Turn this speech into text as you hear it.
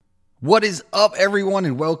What is up, everyone,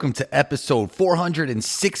 and welcome to episode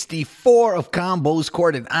 464 of Combo's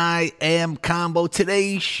Court, and I am Combo.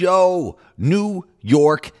 Today's show, New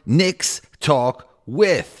York Knicks talk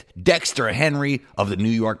with Dexter Henry of the New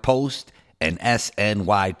York Post and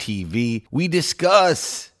SNY TV. We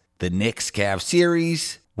discuss the Knicks-Cavs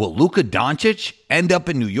series. Will Luka Doncic end up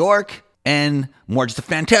in New York? And more, just a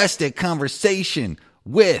fantastic conversation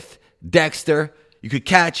with Dexter. You could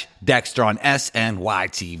catch Dexter on SNY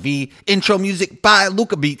TV. Intro music by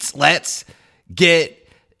Luka Beats. Let's get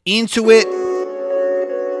into it.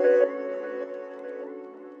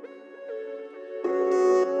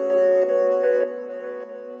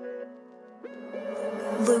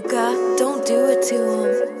 Luka, don't do it to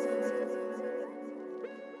him.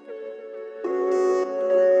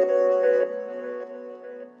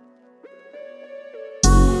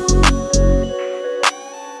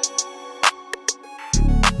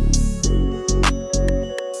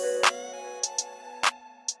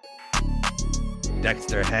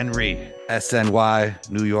 Dexter Henry, SNY,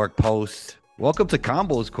 New York Post. Welcome to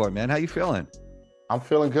Combo's Court, man. How you feeling? I'm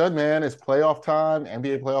feeling good, man. It's playoff time,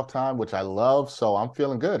 NBA playoff time, which I love. So I'm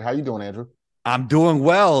feeling good. How you doing, Andrew? I'm doing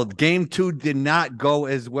well. Game 2 did not go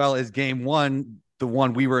as well as Game 1, the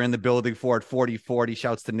one we were in the building for at 40-40.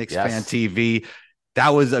 Shouts to Knicks Fan TV. That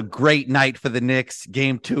was a great night for the Knicks.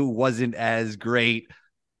 Game 2 wasn't as great.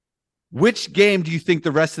 Which game do you think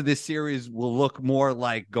the rest of this series will look more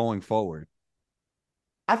like going forward?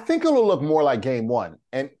 I think it'll look more like Game 1.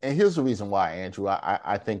 And here's the reason why, Andrew.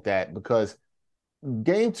 I think that because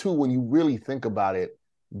Game 2, when you really think about it,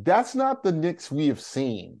 that's not the Knicks we have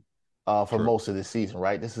seen for most of the season,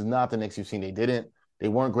 right? This is not the Knicks you've seen. They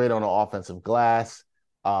weren't great on the offensive glass.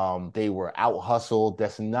 They were out-hustled.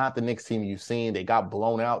 That's not the Knicks team you've seen. They got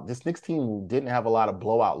blown out. This Knicks team didn't have a lot of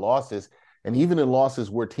blowout losses. And even in losses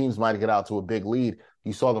where teams might get out to a big lead,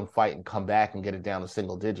 you saw them fight and come back and get it down to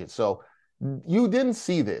single digits. So you didn't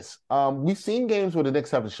see this. We've seen games where the Knicks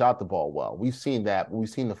haven't shot the ball well. We've seen that. We've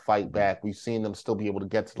seen the fight back. We've seen them still be able to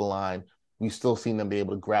get to the line. We've still seen them be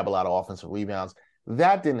able to grab a lot of offensive rebounds.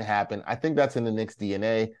 That didn't happen. I think that's in the Knicks'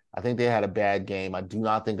 DNA. I think they had a bad game. I do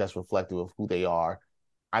not think that's reflective of who they are.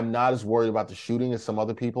 I'm not as worried about the shooting as some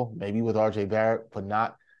other people, maybe with RJ Barrett, but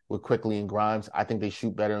not with Quickly and Grimes. I think they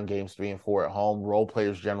shoot better in games 3 and 4 at home. Role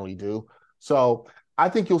players generally do. So I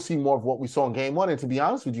think you'll see more of what we saw in Game 1. And to be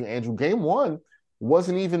honest with you, Andrew, Game 1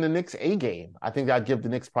 wasn't even the Knicks' A game. I think I'd give the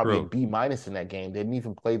Knicks probably a B- in that game. They didn't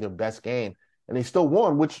even play their best game, and they still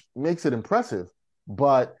won, which makes it impressive.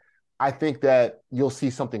 But I think that you'll see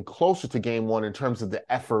something closer to Game 1 in terms of the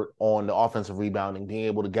effort on the offensive rebounding, being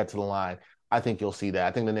able to get to the line. I think you'll see that.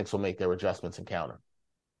 I think the Knicks will make their adjustments and counter.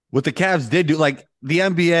 What the Cavs did do, like the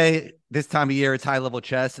NBA this time of year, it's high-level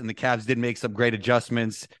chess, and the Cavs did make some great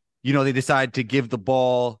adjustments. You know, they decided to give the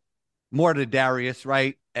ball more to Darius,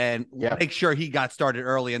 right? And make sure he got started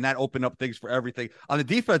early, and that opened up things for everything. On the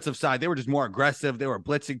defensive side, they were just more aggressive. They were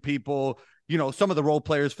blitzing people. You know, some of the role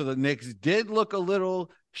players for the Knicks did look a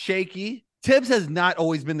little shaky. Tibbs has not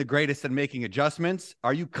always been the greatest at making adjustments.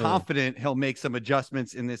 Are you confident he'll make some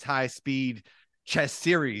adjustments in this high-speed chess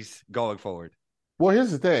series going forward? Well,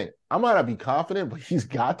 here's the thing. I might not be confident, but he's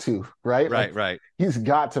got to, right? Right. He's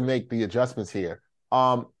got to make the adjustments here.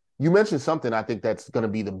 You mentioned something I think that's going to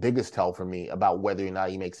be the biggest tell for me about whether or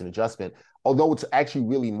not he makes an adjustment, although it's actually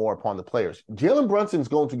really more upon the players. Jalen Brunson's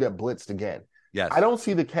going to get blitzed again. Yes. I don't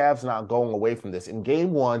see the Cavs not going away from this. In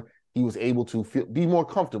Game 1, he was able to be more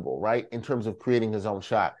comfortable, right, in terms of creating his own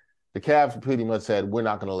shot. The Cavs pretty much said, we're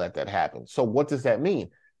not going to let that happen. So what does that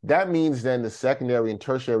mean? That means then the secondary and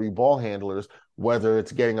tertiary ball handlers, whether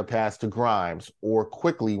it's getting a pass to Grimes or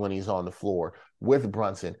Quickly when he's on the floor with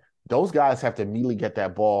Brunson, those guys have to immediately get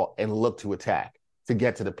that ball and look to attack, to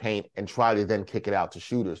get to the paint and try to then kick it out to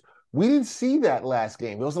shooters. We didn't see that last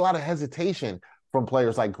game. There was a lot of hesitation from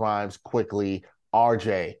players like Grimes, Quickly,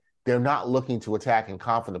 RJ. They're not looking to attack and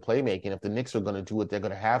confident playmaking. If the Knicks are going to do it, they're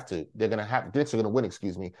going to have to. The Knicks are going to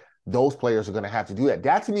win, Those players are going to have to do that.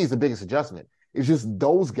 That, to me, is the biggest adjustment. It's just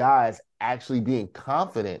those guys actually being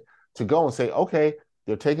confident to go and say, okay,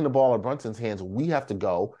 they're taking the ball in Brunson's hands. We have to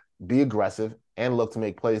go, be aggressive, and look to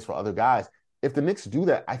make plays for other guys. If the Knicks do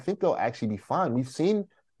that, I think they'll actually be fine. We've seen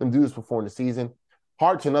them do this before in the season.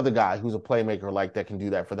 Hart's another guy who's a playmaker like that can do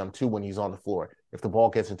that for them too when he's on the floor. If the ball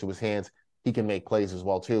gets into his hands, he can make plays as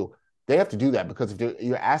well too. They have to do that because if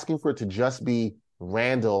you're asking for it to just be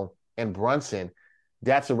Randle and Brunson,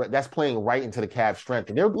 that's playing right into the Cavs' strength.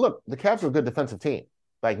 And the Cavs are a good defensive team.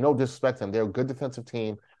 Like, no disrespect to them. They're a good defensive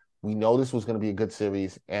team. We know this was going to be a good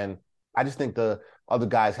series. And I just think the other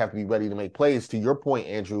guys have to be ready to make plays. To your point,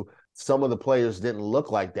 Andrew, some of the players didn't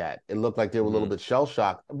look like that. It looked like they were a little Mhm. bit shell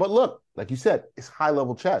shocked. But look, like you said, it's high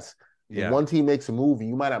level chess. If Yeah. one team makes a move,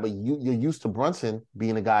 you might not, but you're used to Brunson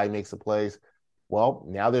being a guy who makes the plays. Well,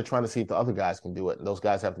 now they're trying to see if the other guys can do it, and those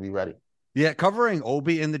guys have to be ready. Yeah, covering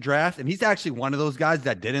Obi in the draft, and he's actually one of those guys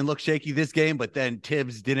that didn't look shaky this game, but then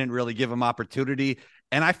Tibbs didn't really give him opportunity.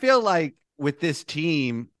 And I feel like with this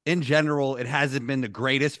team in general, it hasn't been the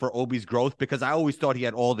greatest for Obi's growth because I always thought he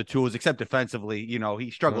had all the tools, except defensively. You know, he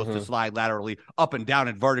struggles to Mm-hmm. slide laterally up and down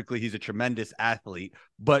and vertically. He's a tremendous athlete.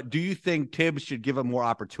 But do you think Tibbs should give him more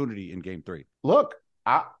opportunity in game 3? Look,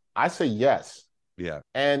 I say yes, Yeah.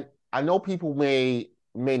 and I know people may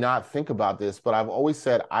not think about this, but I've always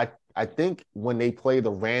said I think when they play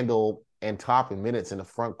the Randall and Toppin minutes in the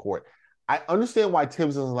front court, I understand why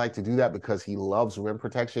Tibbs doesn't like to do that because he loves rim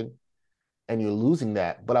protection and you're losing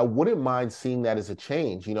that. But I wouldn't mind seeing that as a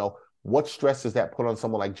change. What stress does that put on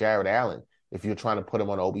someone like Jared Allen if you're trying to put him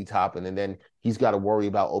on Obi Toppin and then he's got to worry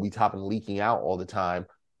about Obi Toppin leaking out all the time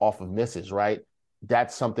off of misses, right?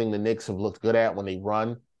 That's something the Knicks have looked good at when they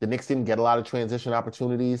run. The Knicks didn't get a lot of transition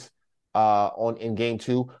opportunities on in game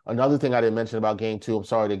 2. Another thing I didn't mention about game 2, I'm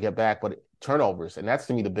sorry to get back, but turnovers, and that's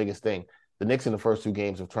to me the biggest thing. The Knicks in the first 2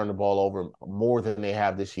 games have turned the ball over more than they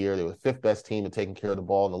have this year. They were the 5th best team at taking care of the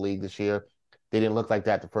ball in the league this year. They didn't look like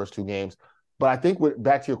that the first 2 games. But I think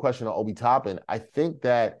back to your question on Obi Toppin, I think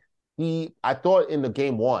that I thought in the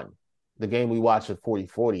game 1, the game we watched at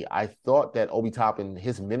 40-40, I thought that Obi Toppin,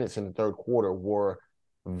 his minutes in the third quarter were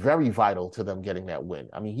very vital to them getting that win.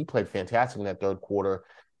 I mean, he played fantastic in that third quarter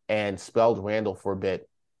and spelled Randall for a bit.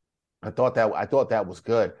 I thought that was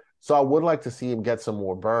good. So I would like to see him get some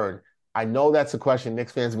more burn. I know that's a question.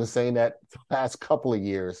 Knicks fans have been saying that the past couple of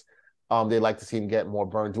years. They'd like to see him get more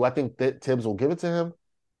burn. Do I think that Tibbs will give it to him?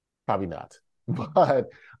 Probably not. But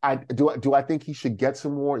I think he should get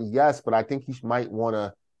some more? Yes, but I think he might want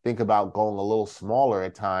to think about going a little smaller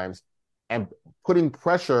at times and putting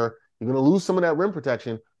pressure. You're going to lose some of that rim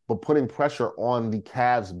protection, but putting pressure on the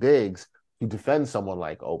Cavs bigs to defend someone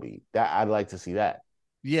like Obi. That I'd like to see that.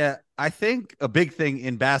 Yeah, I think a big thing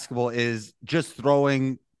in basketball is just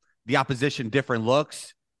throwing the opposition different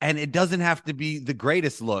looks. And it doesn't have to be the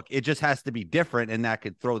greatest look. It just has to be different, and that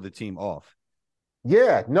could throw the team off.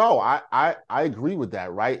 Yeah, no, I agree with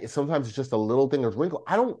that, right? Sometimes it's just a little thing of wrinkle.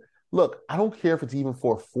 I don't care if it's even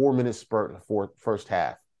for a 4 minute spurt in the first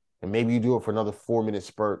half. And maybe you do it for another 4 minute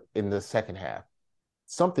spurt in the second half.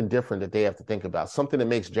 Something different that they have to think about. Something that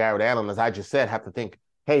makes Jared Allen, as I just said, have to think,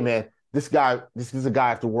 hey man, this is a guy I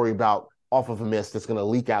have to worry about off of a miss that's gonna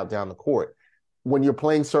leak out down the court. When you're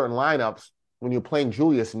playing certain lineups, when you're playing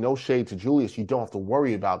Julius, no shade to Julius, you don't have to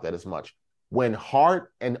worry about that as much. When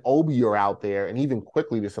Hart and Obi are out there, and even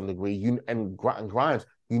quickly to some degree, and Grimes,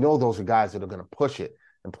 those are guys that are going to push it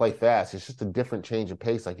and play fast. It's just a different change of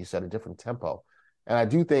pace, like you said, a different tempo. And I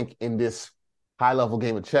do think in this high level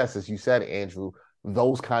game of chess, as you said, Andrew,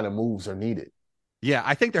 those kind of moves are needed. Yeah,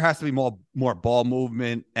 I think there has to be more ball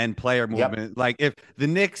movement and player Yep. movement. Like if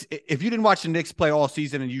you didn't watch the Knicks play all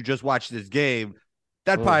season and you just watched this game,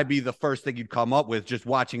 that'd Mm. probably be the first thing you'd come up with just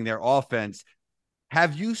watching their offense.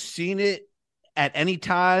 Have you seen it at any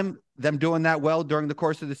time, them doing that well during the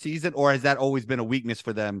course of the season, or has that always been a weakness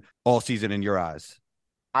for them all season in your eyes?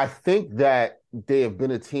 I think that they have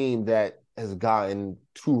been a team that has gotten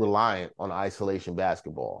too reliant on isolation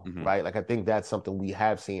basketball, Mm-hmm. right? Like I think that's something we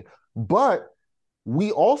have seen. But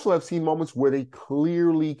we also have seen moments where they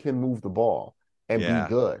clearly can move the ball and be Yeah.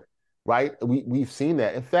 good, right? We've seen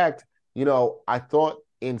that. In fact, I thought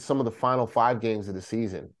in some of the final 5 games of the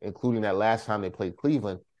season, including that last time they played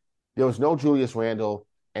Cleveland, there was no Julius Randle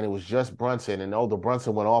and it was just Brunson. And although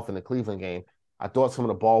Brunson went off in the Cleveland game, I thought some of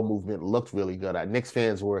the ball movement looked really good. Knicks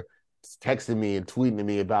fans were texting me and tweeting to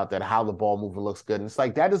me about that, how the ball movement looks good. And it's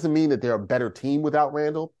like, that doesn't mean that they're a better team without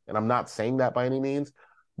Randle. And I'm not saying that by any means,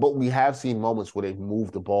 but we have seen moments where they've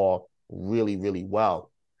moved the ball really, really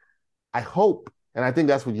well. I hope, and I think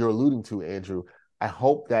that's what you're alluding to, Andrew. I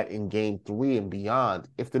hope that in game 3 and beyond,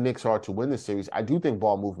 if the Knicks are to win the series, I do think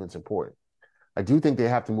ball movement's important. I do think they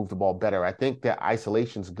have to move the ball better. I think that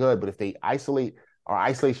isolation's good, but if they isolate our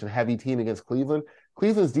isolation heavy team against Cleveland,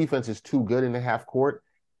 Cleveland's defense is too good in the half court,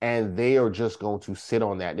 and they are just going to sit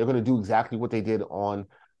on that. They're going to do exactly what they did on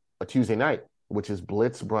a Tuesday night, which is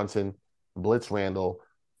blitz Brunson, blitz Randall,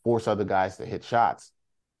 force other guys to hit shots.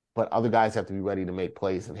 But other guys have to be ready to make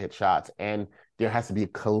plays and hit shots. And there has to be a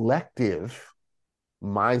collective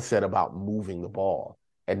mindset about moving the ball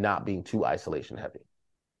and not being too isolation heavy.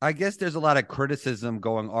 I guess there's a lot of criticism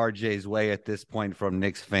going RJ's way at this point from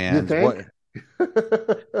Knicks You fans. think?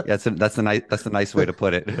 Yeah, that's a nice way to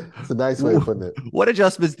put it. It's a nice way of putting it. What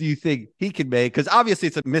adjustments do you think he can make? Because obviously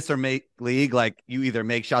it's a miss or make league. Like you either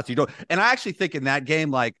make shots or you don't. And I actually think in that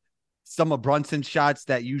game, like some of Brunson's shots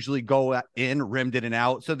that usually go in, rimmed in and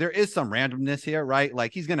out. So there is some randomness here, right?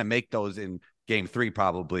 Like he's gonna make those in game 3,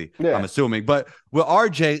 probably, I'm Yeah. assuming. But with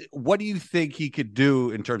RJ, what do you think he could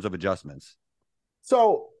do in terms of adjustments?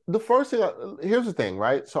 So the first thing, here's the thing,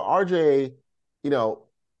 right? So RJ, you know,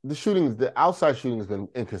 the outside shooting has been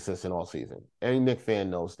inconsistent all season. Any Knicks fan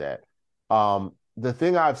knows that. The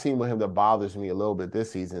thing I've seen with him that bothers me a little bit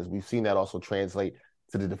this season is we've seen that also translate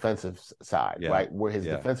to the defensive side, Yeah. right? Where his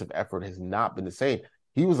defensive effort has not been the same.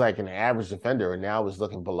 He was like an average defender and now is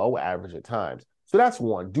looking below average at times. So that's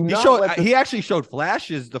one. He actually showed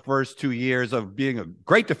flashes the first 2 years of being a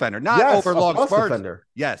great defender, not yes, over long spurts. defender.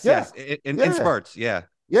 Yes, Yeah. yes, in spurts. Yeah.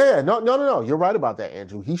 Yeah, no. You're right about that,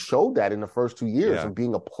 Andrew. He showed that in the first 2 years Yeah. of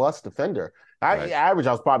being a plus defender. Right. Average,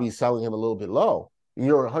 I was probably selling him a little bit low. And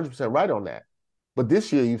you're 100% right on that. But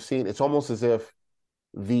this year, you've seen it's almost as if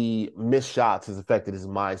the missed shots has affected his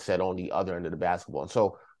mindset on the other end of the basketball. And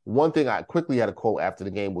so, one thing I quickly had a quote after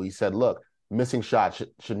the game where he said, "Look, missing shots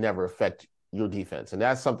should never affect your defense." And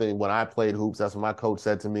that's something when I played hoops, that's what my coach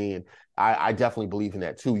said to me. And I definitely believe in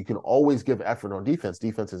that too. You can always give effort on defense.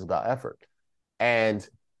 Defense is about effort. And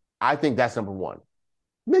I think that's number one.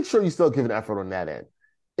 Make sure you still give an effort on that end.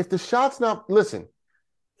 If the shot's not, listen,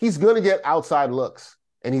 he's going to get outside looks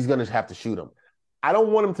and he's going to have to shoot them. I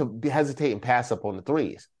don't want him to hesitate and pass up on the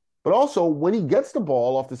threes. But also, when he gets the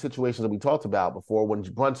ball off the situations that we talked about before, when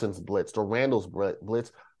Brunson's blitzed or Randall's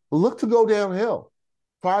blitzed, look to go downhill.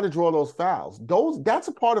 Try to draw those fouls. That's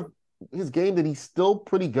a part of his game that he's still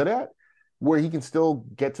pretty good at, where he can still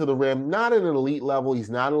get to the rim. Not at an elite level.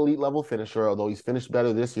 He's not an elite level finisher, although he's finished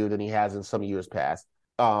better this year than he has in some years past.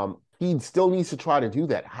 He still needs to try to do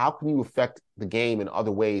that. How can you affect the game in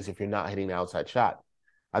other ways if you're not hitting the outside shot?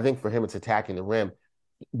 I think for him, it's attacking the rim.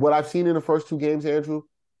 What I've seen in the first 2 games, Andrew,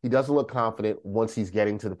 he doesn't look confident once he's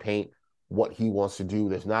getting to the paint, what he wants to do.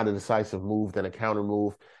 There's not a decisive move, then a counter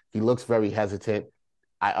move. He looks very hesitant.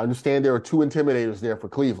 I understand there are 2 intimidators there for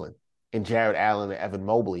Cleveland, in Jared Allen and Evan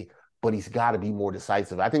Mobley, but he's got to be more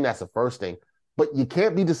decisive. I think that's the first thing. But you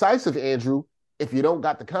can't be decisive, Andrew, if you don't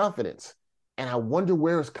got the confidence. And I wonder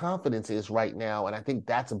where his confidence is right now. And I think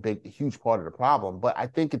that's a huge part of the problem. But I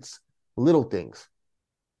think it's little things.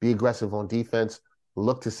 Be aggressive on defense.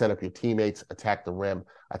 Look to set up your teammates, attack the rim.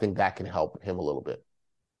 I think that can help him a little bit.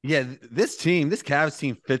 Yeah, this Cavs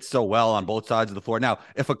team fits so well on both sides of the floor. Now,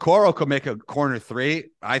 if Okoro could make a corner 3,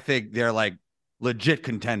 I think they're like legit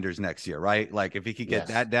contenders next year, right? Like if he could get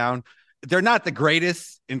that down. They're not the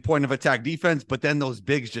greatest in point of attack defense, but then those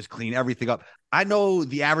bigs just clean everything up. I know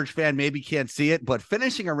the average fan maybe can't see it, but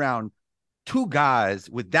finishing around 2 guys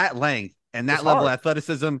with that length and that level of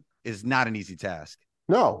athleticism is not an easy task.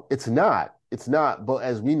 No, it's not. It's not. But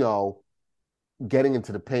as we know, getting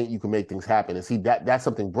into the paint, you can make things happen. And see, that's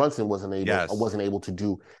something Brunson wasn't able to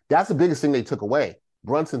do. That's the biggest thing they took away.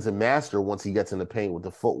 Brunson's a master once he gets in the paint with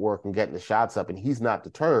the footwork and getting the shots up, and he's not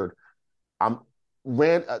deterred.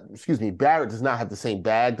 Barrett does not have the same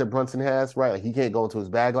bag that Brunson has, right? Like he can't go into his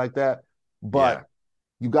bag like that. But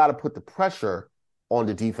you got to put the pressure on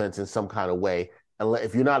the defense in some kind of way. And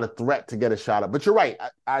if you're not a threat to get a shot up. But you're right.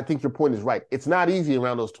 I think your point is right. It's not easy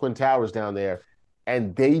around those Twin Towers down there.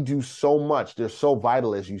 And they do so much. They're so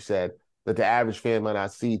vital, as you said, that the average fan might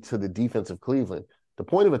not see to the defense of Cleveland. The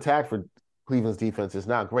point of attack for Cleveland's defense is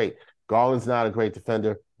not great. Garland's not a great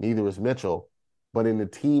defender. Neither is Mitchell. But in the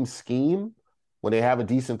team scheme, when they have a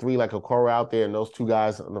decent 3 like Okoro out there and those 2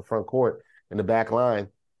 guys on the front court in the back line,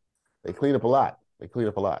 they clean up a lot.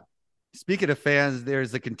 Speaking of fans,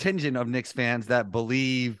 there's a contingent of Knicks fans that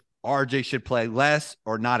believe RJ should play less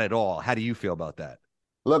or not at all. How do you feel about that?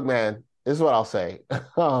 Look, man, this is what I'll say.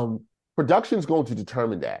 Production's going to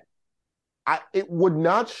determine that. It would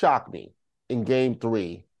not shock me in game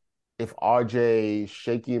 3 if RJ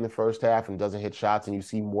shaky in the first half and doesn't hit shots and you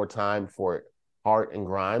see more time for Hart and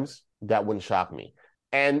Grimes. That wouldn't shock me.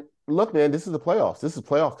 And look, man, this is the playoffs. This is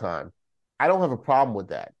playoff time. I don't have a problem with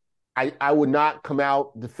that. I would not come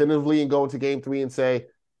out definitively and go into game 3 and say,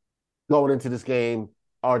 going into this game,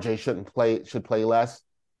 RJ should play less.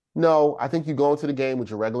 No, I think you go into the game with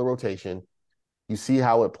your regular rotation. You see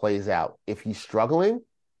how it plays out. If he's struggling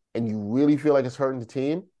and you really feel like it's hurting the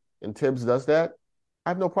team and Tibbs does that, I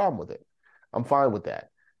have no problem with it. I'm fine with that.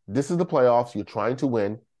 This is the playoffs. You're trying to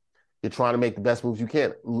win. You're trying to make the best moves you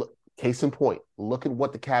can. Case in point, look at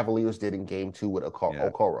what the Cavaliers did in game 2 with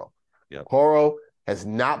Okoro. Yep. Okoro has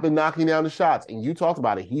not been knocking down the shots. And you talked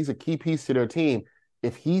about it. He's a key piece to their team.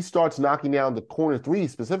 If he starts knocking down the corner 3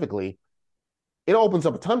 specifically, It opens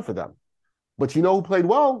up a ton for them. But you know who played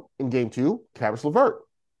well in game two? Karis LeVert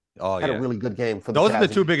Oh, had a yeah. really good game for the Those are the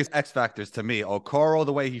Cavs. two biggest X factors to me. Okoro,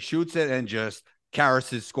 the way he shoots it, and just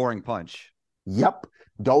Karas's scoring punch. Yep,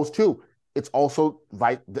 those two. It's also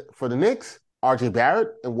for the Knicks, RJ Barrett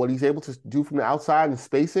and what he's able to do from the outside and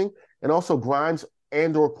spacing, and also Grimes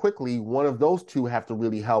and or quickly. One of those two have to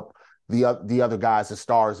really help the other guys, the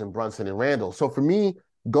stars, and Brunson and Randall. So for me,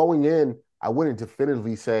 going in, I wouldn't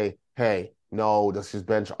definitively say, "Hey, no, let's just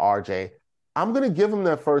bench RJ." I'm going to give him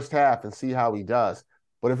that first half and see how he does.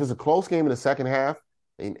 But if it's a close game in the second half,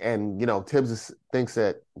 and you know thinks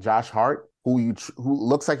that Josh Hart, who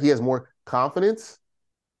looks like he has more confidence,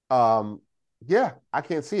 yeah, I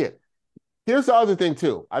can't see it. Here's the other thing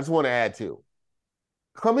too. I just want to add to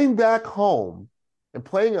coming back home and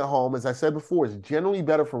playing at home, as I said before, is generally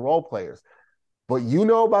better for role players. But you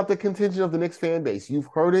know about the contingent of the Knicks fan base. You've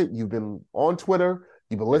heard it. You've been on Twitter.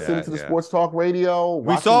 You've been listening to the sports talk radio.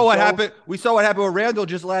 We saw what happened. We saw what happened with Randall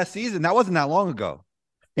just last season. That wasn't that long ago.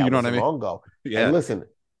 You know what I mean? Long ago. Yeah. And listen,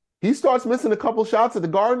 he starts missing a couple shots at the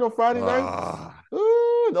Garden on Friday night.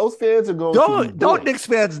 Ooh, those fans are going. Don't Knicks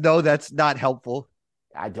fans know that's not helpful?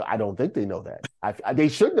 I don't think they know that. They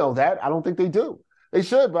should know that. I don't think they do. They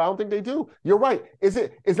should, but I don't think they do. You're right. It's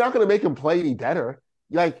not going to make him play any better.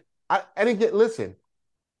 Listen,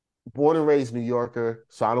 born and raised New Yorker,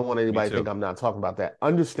 so I don't want anybody to think I'm not talking about that.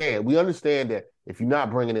 We understand that if you're not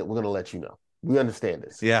bringing it, we're going to let you know. We understand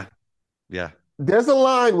this. Yeah. There's a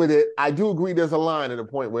line with it. I do agree there's a line at a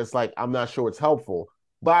point where it's like, I'm not sure it's helpful,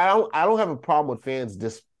 but I don't have a problem with fans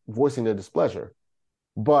voicing their displeasure.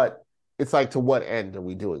 But it's like, to what end are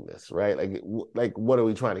we doing this, right? Like what are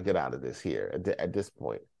we trying to get out of this here at this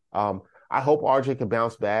point? I hope RJ can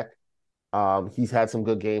bounce back. He's had some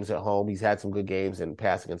good games at home. He's had some good games in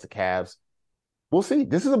pass against the Cavs. We'll see.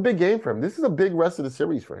 This is a big game for him. This is a big rest of the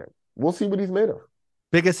series for him. We'll see what he's made of.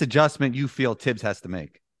 Biggest adjustment you feel Tibbs has to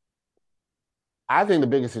make? I think the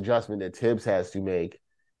biggest adjustment that Tibbs has to make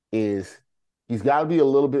is he's got to be a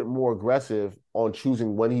little bit more aggressive on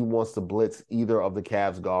choosing when he wants to blitz either of the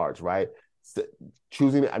Cavs guards, right?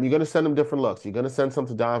 You're going to send them different looks. You're going to send some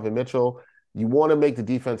to Donovan Mitchell. You want to make the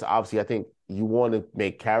defense, obviously, I think you want to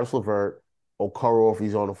make Karis LeVert, Okoro if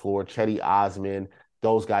he's on the floor, Chetty Osman,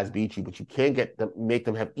 those guys beat you, but you can't make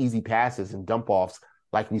them have easy passes and dump-offs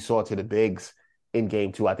like we saw to the bigs in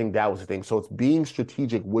game two. I think that was the thing. So it's being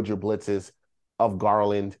strategic with your blitzes of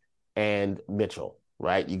Garland and Mitchell,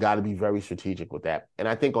 right? You got to be very strategic with that. And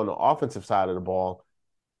I think on the offensive side of the ball,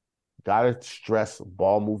 got to stress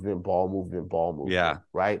ball movement. Yeah.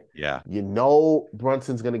 Right? Yeah. You know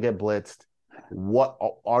Brunson's going to get blitzed. What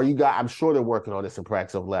are you guys? I'm sure they're working on this in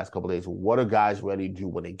practice over the last couple of days. What are guys ready to do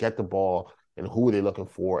when they get the ball, and who are they looking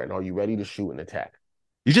for? And are you ready to shoot and attack?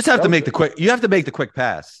 You just have to make the quick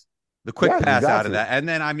pass. The quick pass out of that. And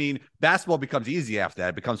then, I mean, basketball becomes easy after that.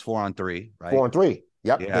 It becomes 4-on-3, right? 4-on-3.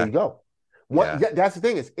 Yep, There you go. That's the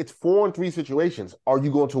thing is, it's 4-on-3 situations. Are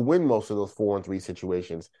you going to win most of those 4-on-3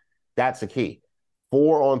 situations? That's the key.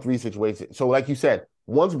 4-on-3 situations. So like you said,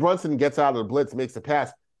 once Brunson gets out of the blitz, makes the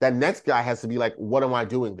pass, that next guy has to be like, what am I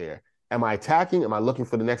doing there? Am I attacking? Am I looking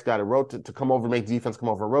for the next guy to rotate, to come over, make defense, come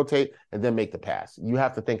over, rotate, and then make the pass? You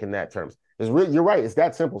have to think in that terms. You're right. It's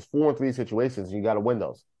that simple. It's 4-on-3 situations, and you got to win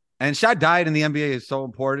those. And shot diet in the NBA is so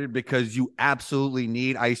important because you absolutely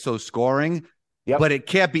need ISO scoring, but it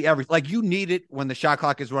can't be everything. Like, you need it when the shot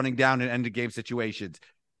clock is running down in end of game situations.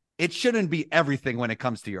 It shouldn't be everything when it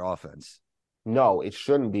comes to your offense. No, it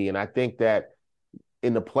shouldn't be. And I think that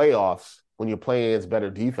in the playoffs, when you're playing against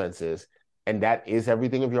better defenses, and that is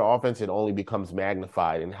everything of your offense, it only becomes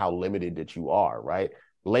magnified in how limited that you are, right?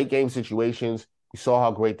 Late game situations, we saw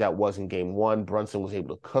how great that was in game one. Brunson was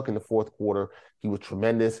able to cook in the fourth quarter. He was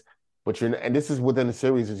tremendous. And this is within the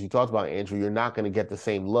series, as you talked about, Andrew, you're not going to get the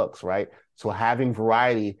same looks, right? So having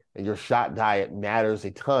variety in your shot diet matters a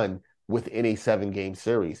ton within a 7-game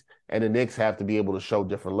series. And the Knicks have to be able to show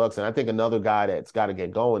different looks. And I think another guy that's got to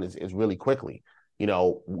get going is really quickly.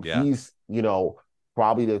 He's,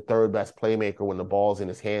 probably the third best playmaker when the ball's in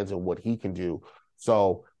his hands and what he can do.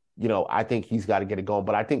 So, I think he's got to get it going.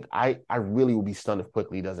 But I think I really would be stunned if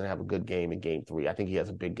Quickly doesn't have a good game in game 3. I think he has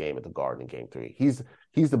a big game at the Garden in game 3.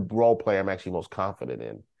 He's the role player I'm actually most confident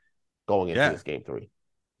in going into this game 3.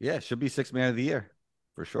 Yeah, should be 6th man of the year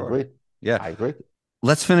for sure. Agreed. Yeah, I agree.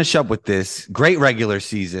 Let's finish up with this. Great regular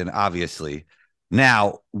season, obviously.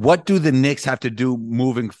 Now, what do the Knicks have to do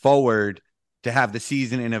moving forward to have the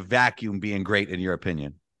season in a vacuum being great, in your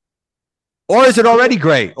opinion? Or is it already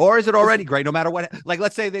great? No matter what? Like,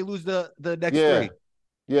 let's say they lose the next 3.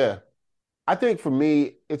 Yeah. I think for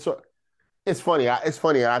me, it's funny.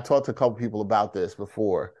 I talked to a couple people about this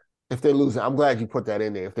before. If they lose, I'm glad you put that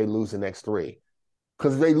in there. If they lose the next three,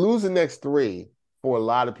 because if they lose the next three, for a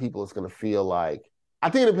lot of people, it's going to feel like, I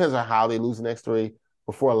think it depends on how they lose the next three.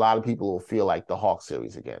 But for a lot of people, it will feel like the Hawks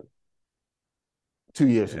series again 2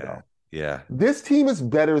 years Yeah. ago. Yeah. This team is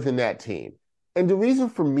better than that team. And the reason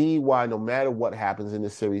for me why no matter what happens in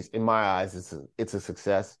this series, in my eyes, it's a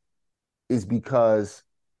success, is because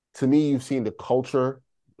to me, you've seen the culture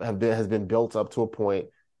has been built up to a point.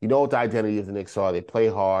 You know what the identity of the Knicks are. They play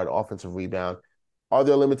hard, offensive rebound. Are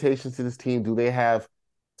there limitations to this team? Do they have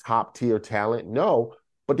top tier talent? No,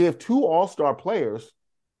 but they have two all-star players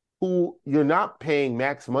who you're not paying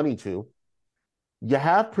max money to. You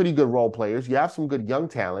have pretty good role players. You have some good young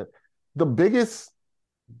talent. The biggest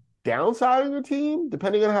downside of your team,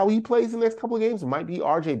 depending on how he plays the next couple of games, it might be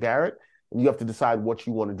RJ Barrett. And you have to decide what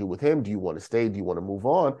you want to do with him. Do you want to stay? Do you want to move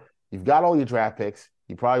on? You've got all your draft picks.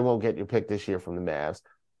 You probably won't get your pick this year from the Mavs.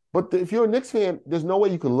 But if you're a Knicks fan, there's no way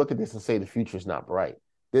you can look at this and say the future is not bright.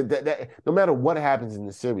 No matter what happens in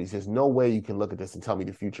the series, there's no way you can look at this and tell me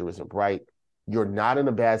the future isn't bright. You're not in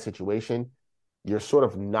a bad situation. You're sort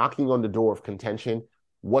of knocking on the door of contention.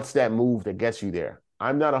 What's that move that gets you there?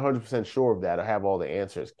 I'm not 100% sure of that. I have all the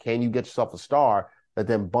answers. Can you get yourself a star that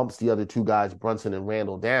then bumps the other two guys, Brunson and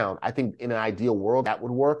Randall, down? I think in an ideal world that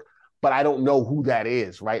would work, but I don't know who that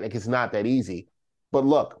is, right? Like, it's not that easy. But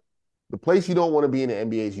look, the place you don't want to be in the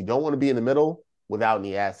NBA is you don't want to be in the middle without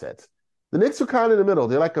any assets. The Knicks are kind of in the middle.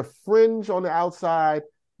 They're like a fringe on the outside.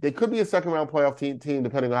 They could be a second-round playoff team,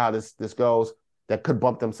 depending on how this goes, that could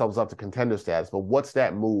bump themselves up to contender status. But what's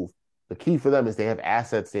that move? The key for them is they have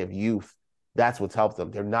assets, they have youth. That's what's helped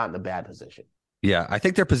them. They're not in a bad position. Yeah, I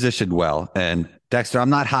think they're positioned well. And Dexter, I'm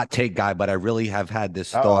not hot take guy, but I really have had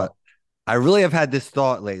this thought. I really have had this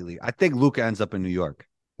thought lately. I think Luka ends up in New York.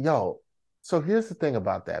 Yo, so here's the thing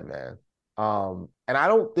about that, man. And I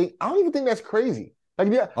don't even think that's crazy.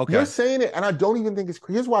 Like, yeah, Okay. you're saying it, and I don't even think it's.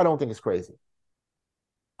 Here's why I don't think it's crazy.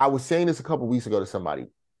 I was saying this a couple weeks ago to somebody.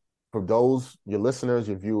 For those, your listeners,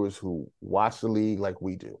 your viewers who watch the league like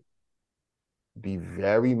we do, be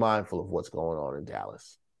very mindful of what's going on in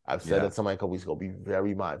Dallas. I've said that to somebody a couple weeks ago. Be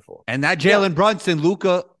very mindful. And that Jalen Brunson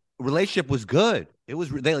Luka relationship was good. It was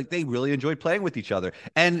they really enjoyed playing with each other.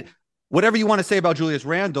 And whatever you want to say about Julius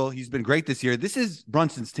Randle, he's been great this year. This is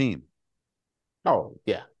Brunson's team. Oh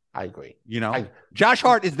yeah, I agree. Josh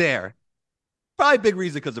Hart is there. Probably a big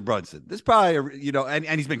reason because of Brunson. This probably and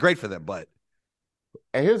he's been great for them. But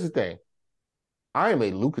and here's the thing, I am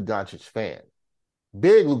a Luka Doncic fan,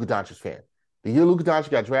 big Luka Doncic fan. The year Luka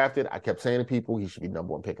Doncic got drafted, I kept saying to people he should be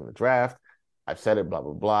number one pick in the draft. I've said it, blah,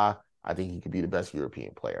 blah, blah. I think he could be the best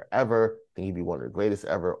European player ever. I think he'd be one of the greatest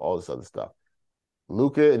ever, all this other stuff.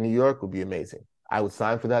 Luka in New York would be amazing. I would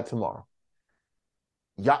sign for that tomorrow.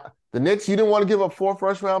 Yeah, the Knicks, you didn't want to give up 4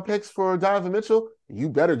 first-round picks for Donovan Mitchell? You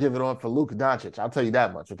better give it on for Luka Doncic. I'll tell you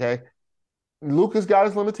that much, okay? Luka's got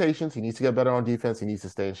his limitations. He needs to get better on defense. He needs to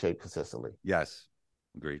stay in shape consistently. yes,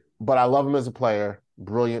 agreed. But I love him as a player,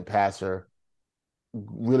 brilliant passer,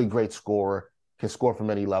 really great scorer, can score from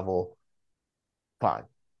any level. Fine.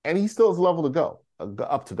 And he still has a level to go,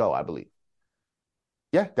 up to go, I believe.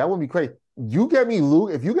 Yeah, that would be great. You get me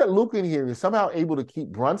Luke. If you get Luke in here, you're somehow able to keep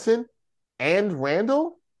Brunson and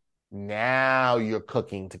Randall, now you're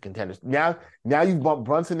cooking to contenders. Now you've bumped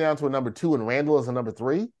Brunson down to a number 2 and Randall is a number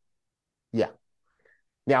 3. Yeah.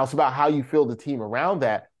 Now it's about how you feel the team around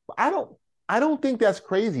that. But I don't think that's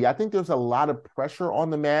crazy. I think there's a lot of pressure on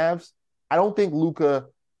the Mavs. I don't think Luka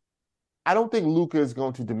is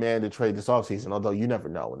going to demand a trade this offseason, although you never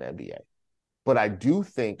know in the NBA. But I do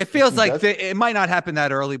think it feels like it might not happen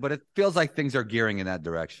that early, but it feels like things are gearing in that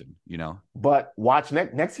direction, But watch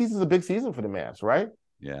next season's a big season for the Mavs, right?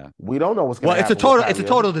 Yeah. We don't know what's going to happen. It's a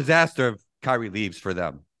total disaster if Kyrie leaves for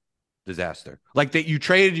them. Disaster. Like that you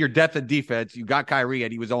traded your depth and defense, you got Kyrie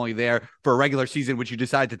and he was only there for a regular season, which you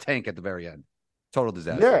decided to tank at the very end. Total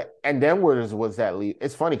disaster. Yeah, and then where was that lead?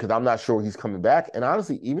 It's funny because I'm not sure he's coming back. And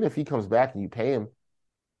honestly, even if he comes back and you pay him,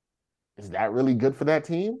 is that really good for that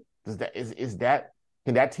team?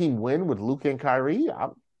 Can that team win with Luka and Kyrie?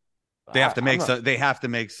 They have to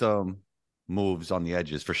make some moves on the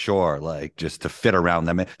edges for sure, like just to fit around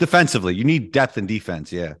them. Defensively, you need depth and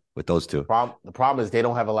defense, with those two. The problem is they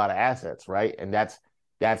don't have a lot of assets, right? And that's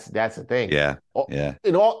the thing. Yeah. Yeah.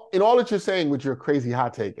 In all that you're saying with your crazy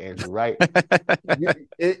hot take, Andrew, right?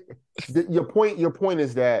 Your point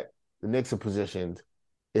is that the Knicks are positioned,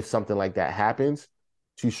 if something like that happens,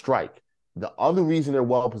 to strike. The other reason they're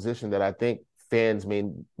well positioned that I think fans may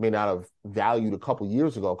not have valued a couple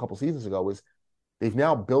seasons ago, is they've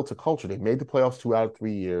now built a culture. They've made the playoffs 2 out of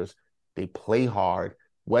 3 years. They play hard.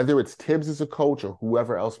 Whether it's Tibbs as a coach or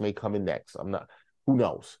whoever else may come in next, who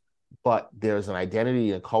knows? but there's an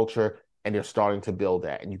identity and a culture, and they're starting to build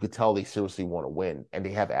that. And you could tell they seriously want to win, and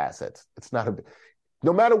they have assets. It's not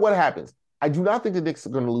no matter what happens. I do not think the Knicks are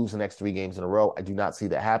going to lose the next 3 games in a row. I do not see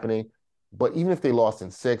that happening. But even if they lost in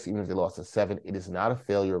 6, even if they lost in 7, it is not a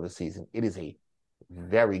failure of a season. It is a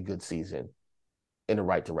very good season in the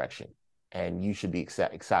right direction. And you should be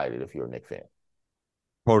excited if you're a Knicks fan.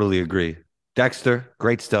 Totally agree. Dexter,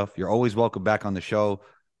 great stuff. You're always welcome back on the show.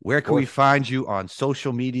 Where can we find you on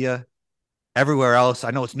social media? Everywhere else?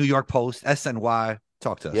 I know it's New York Post, SNY.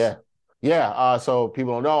 Talk to us. Yeah. So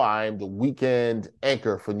people don't know, I'm the weekend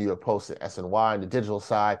anchor for New York Post at SNY on the digital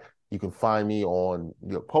side. You can find me on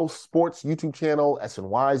New York Post Sports YouTube channel,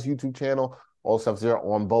 SNY's YouTube channel. All stuff's there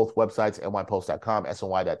on both websites, nypost.com,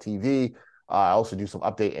 sny.tv. I also do some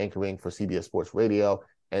update anchoring for CBS Sports Radio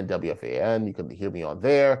and WFAN. You can hear me on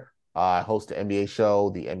there. I host the NBA show,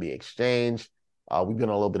 the NBA Exchange. We've been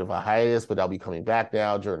on a little bit of a hiatus, but I'll be coming back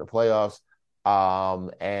now during the playoffs.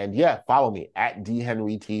 And yeah, follow me at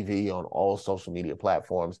DHenryTV on all social media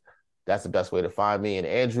platforms. That's the best way to find me. And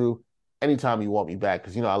Andrew, anytime you want me back,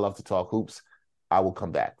 because I love to talk hoops, I will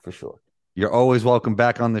come back for sure. You're always welcome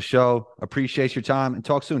back on the show. Appreciate your time, and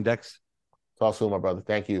talk soon, Dex. Talk soon, my brother.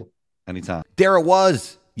 Thank you. Anytime. There it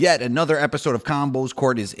was. Yet another episode of Combos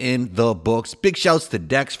Court is in the books. Big shouts to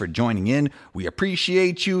Dex for joining in. We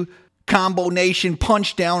appreciate you. Combo Nation,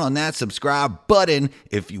 punch down on that subscribe button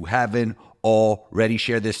if you haven't already.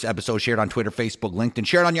 Share this episode. Share it on Twitter, Facebook, LinkedIn.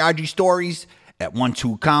 Share it on your IG stories at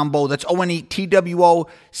 12combo. That's ONETWOCOMBO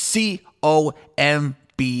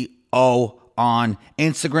on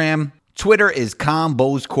Instagram. Twitter is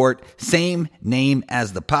Combos Court, same name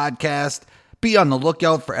as the podcast. Be on the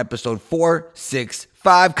lookout for episode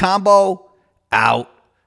 465. Combo out.